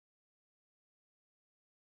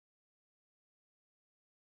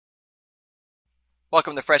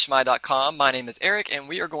Welcome to freshmi.com. My name is Eric and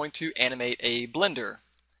we are going to animate a blender.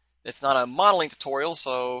 It's not a modeling tutorial,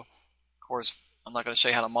 so of course I'm not going to show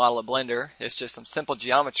you how to model a blender. It's just some simple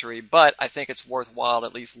geometry, but I think it's worthwhile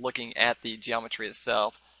at least looking at the geometry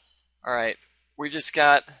itself. Alright, we just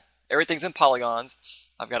got everything's in polygons.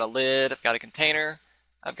 I've got a lid, I've got a container,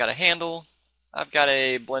 I've got a handle, I've got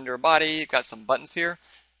a blender body, I've got some buttons here,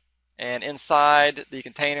 and inside the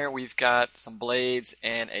container we've got some blades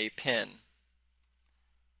and a pin.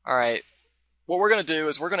 Alright, what we're going to do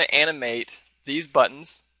is we're going to animate these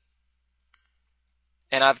buttons,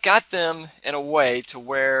 and I've got them in a way to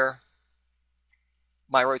where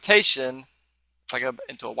my rotation, if I go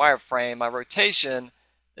into a wireframe, my rotation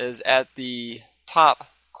is at the top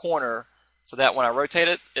corner so that when I rotate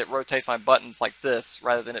it, it rotates my buttons like this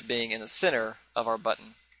rather than it being in the center of our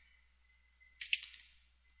button.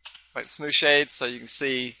 Right, smooth shades so you can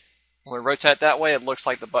see when we rotate that way it looks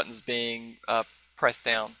like the button's being pressed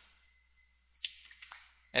down.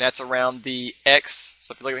 And that's around the X.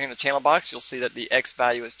 So if you look here in the channel box, you'll see that the X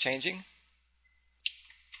value is changing.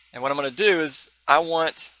 And what I'm going to do is I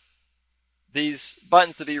want these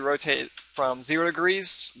buttons to be rotated from 0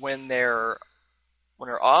 degrees when they're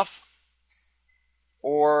off,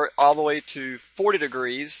 or all the way to 40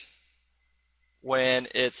 degrees when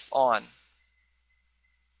it's on.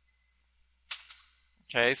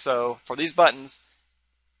 Okay, so for these buttons,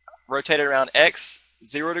 rotate it around X,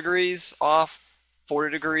 0 degrees off, 40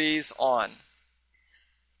 degrees on.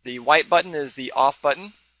 The white button is the off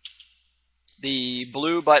button. The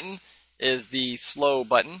blue button is the slow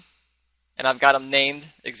button, and I've got them named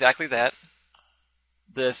exactly that.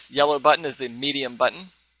 This yellow button is the medium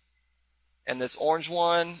button, and this orange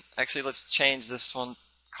one, actually let's change this one,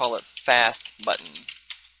 call it fast button.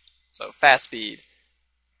 So fast speed.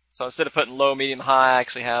 So instead of putting low, medium, high, I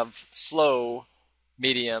actually have slow,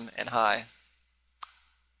 medium, and high.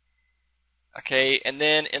 Okay, and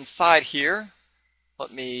then inside here,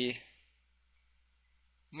 let me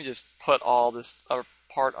just put all this other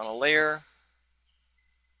part on a layer.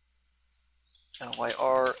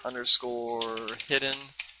 LYR underscore hidden,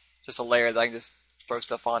 just a layer that I can just throw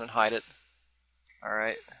stuff on and hide it.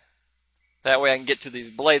 Alright, that way I can get to these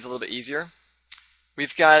blades a little bit easier.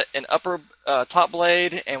 We've got an top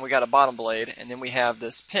blade and we got a bottom blade, and then we have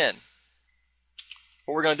this pin.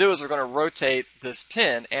 What we're going to do is we're going to rotate this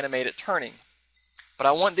pin, animate it turning. But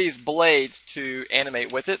I want these blades to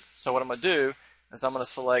animate with it, so what I'm going to do is I'm going to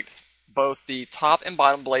select both the top and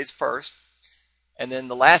bottom blades first, and then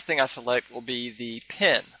the last thing I select will be the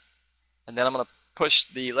pin. And then I'm going to push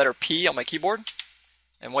the letter P on my keyboard,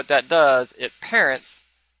 and what that does, it parents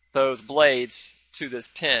those blades to this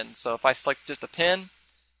pin. So if I select just a pin,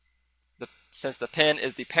 since the pin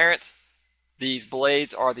is the parent, these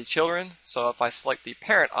blades are the children. So if I select the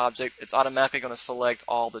parent object, it's automatically going to select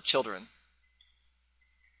all the children.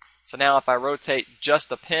 So now if I rotate just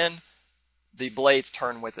the pin, the blades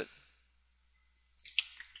turn with it.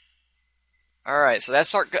 Alright, so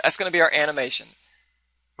that's going to be our animation.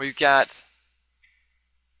 We've got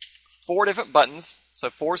 4 different buttons,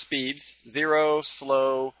 so 4 speeds: 0,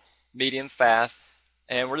 slow, medium, fast.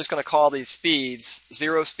 And we're just going to call these speeds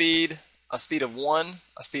 0 speed, a speed of 1,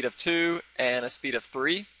 a speed of 2, and a speed of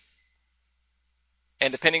 3.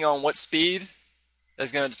 And depending on what speed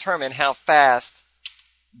is going to determine how fast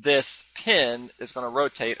this pin is going to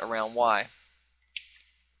rotate around Y.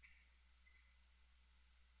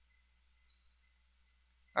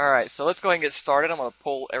 Alright, so let's go ahead and get started. I'm going to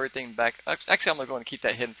pull everything back. Actually, I'm going to go and keep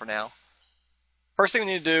that hidden for now. First thing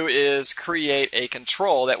we need to do is create a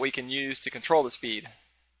control that we can use to control the speed.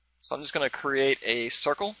 So I'm just going to create a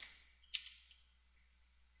circle.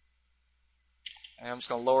 And I'm just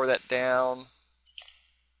going to lower that down,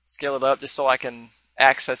 scale it up just so I can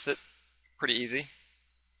access it pretty easy.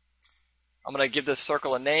 I'm going to give this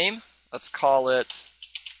circle a name. Let's call it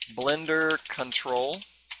Blender Control.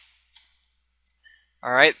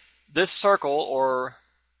 Alright, this circle, or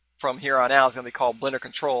from here on out, is going to be called Blender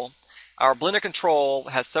Control. Our Blender Control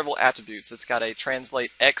has several attributes. It's got a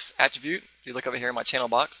Translate X attribute. If you look over here in my channel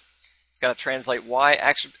box, it's got a Translate Y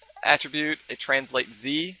attribute, a Translate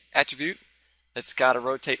Z attribute. It's got a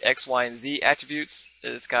Rotate X, Y, and Z attributes.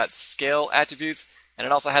 It's got Scale attributes, and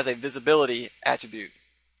it also has a Visibility attribute.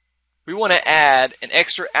 We want to add an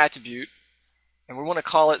extra attribute, and we want to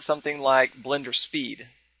call it something like Blender Speed.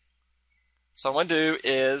 So what I'm going to do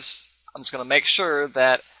is I'm just going to make sure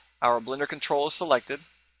that our Blender Control is selected.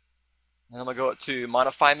 And I'm going to go up to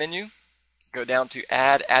Modify menu, go down to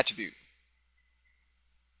Add Attribute.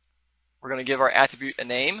 We're going to give our attribute a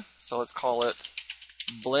name, so let's call it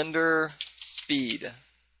Blender Speed.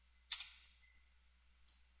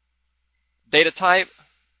 Data type,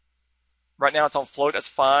 right now it's on float, that's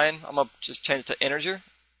fine. I'm going to just change it to integer.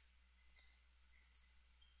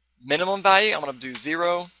 Minimum value, I'm going to do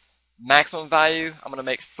 0. Maximum value, I'm going to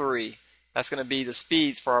make 3. That's going to be the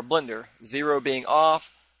speeds for our blender. 0 being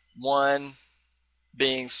off, 1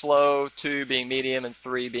 being slow, 2 being medium, and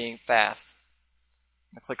 3 being fast.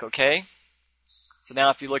 I'm going to click OK. So now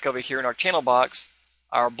if you look over here in our channel box,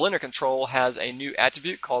 our blender control has a new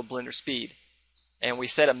attribute called blender speed. And we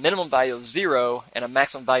set a minimum value of 0 and a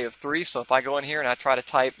maximum value of 3. So if I go in here and I try to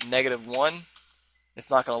type -1, it's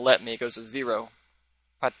not going to let me. It goes to 0.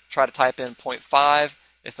 If I try to type in 0.5,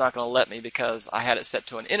 it's not going to let me because I had it set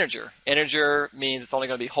to an integer. Integer means it's only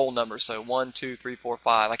going to be whole numbers. So 1, 2, 3, 4,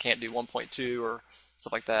 5. I can't do 1.2 or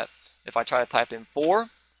stuff like that. If I try to type in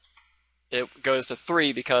 4, it goes to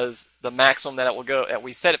 3 because the maximum that it will go that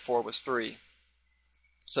we set it for was 3.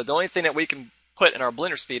 So the only thing that we can put in our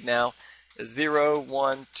blender speed now is 0,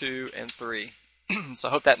 1, 2, and 3. So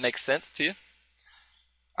I hope that makes sense to you.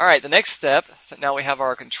 Alright, the next step, so now we have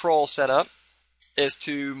our control set up, is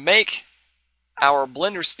to make our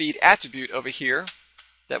blender speed attribute over here,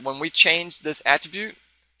 that when we change this attribute,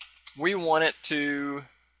 we want it to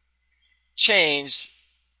change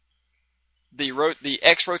the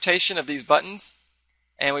X rotation of these buttons,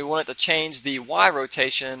 and we want it to change the Y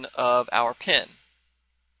rotation of our pen.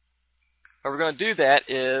 How we're going to do that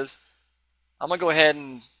is, I'm going to go ahead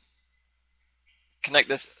and connect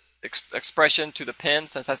this expression to the pen,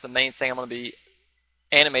 since that's the main thing I'm going to be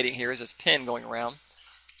animating here is this pen going around.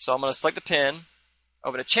 So I'm going to select the pen.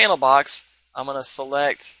 Over the channel box, I'm going to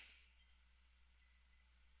select,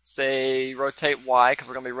 say, rotate Y, because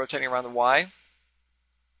we're going to be rotating around the Y.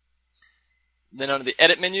 Then under the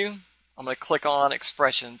edit menu, I'm going to click on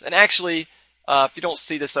expressions. And actually, if you don't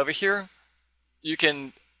see this over here, you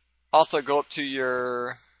can also go up to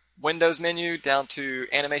your Windows menu, down to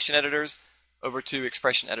animation editors, over to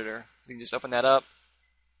expression editor. You can just open that up.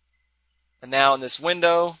 And now in this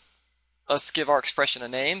window, let's give our expression a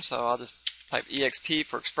name. So I'll just type exp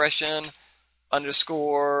for expression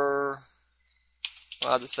underscore.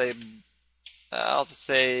 Well, I'll just say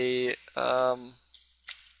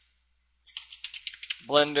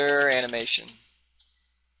Blender animation.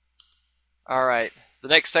 All right. The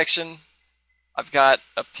next section, I've got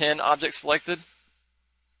a pen object selected,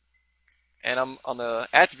 and I'm on the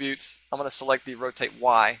attributes. I'm going to select the rotate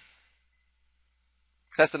Y.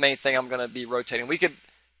 That's the main thing I'm going to be rotating. We could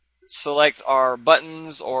select our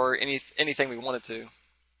buttons or anything we wanted to.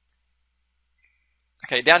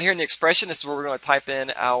 Okay, down here in the expression, this is where we're going to type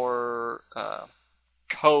in our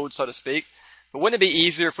code, so to speak. But wouldn't it be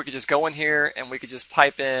easier if we could just go in here and we could just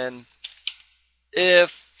type in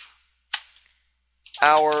if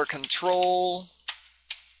our control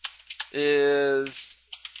is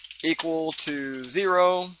equal to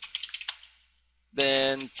 0,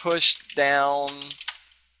 then push down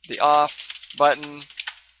the off button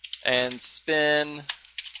and spin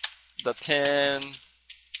the pen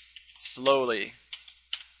slowly.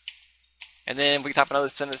 And then we type another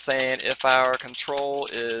sentence saying if our control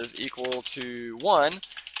is equal to 1,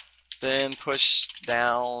 then push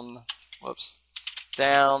down,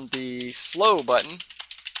 down the slow button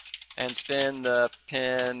and spin the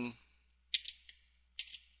pen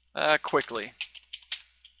quickly.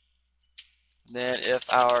 Then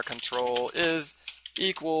if our control is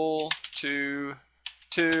equal to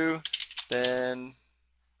 2, then,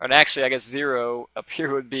 or actually I guess 0 up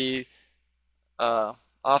here would be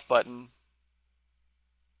off button,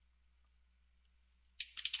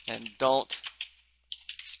 and don't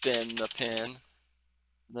spin the pen.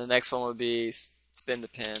 The next one would be spin the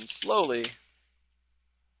pen slowly.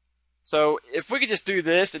 So if we could just do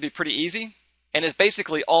this, it'd be pretty easy, and it's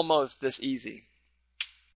basically almost this easy.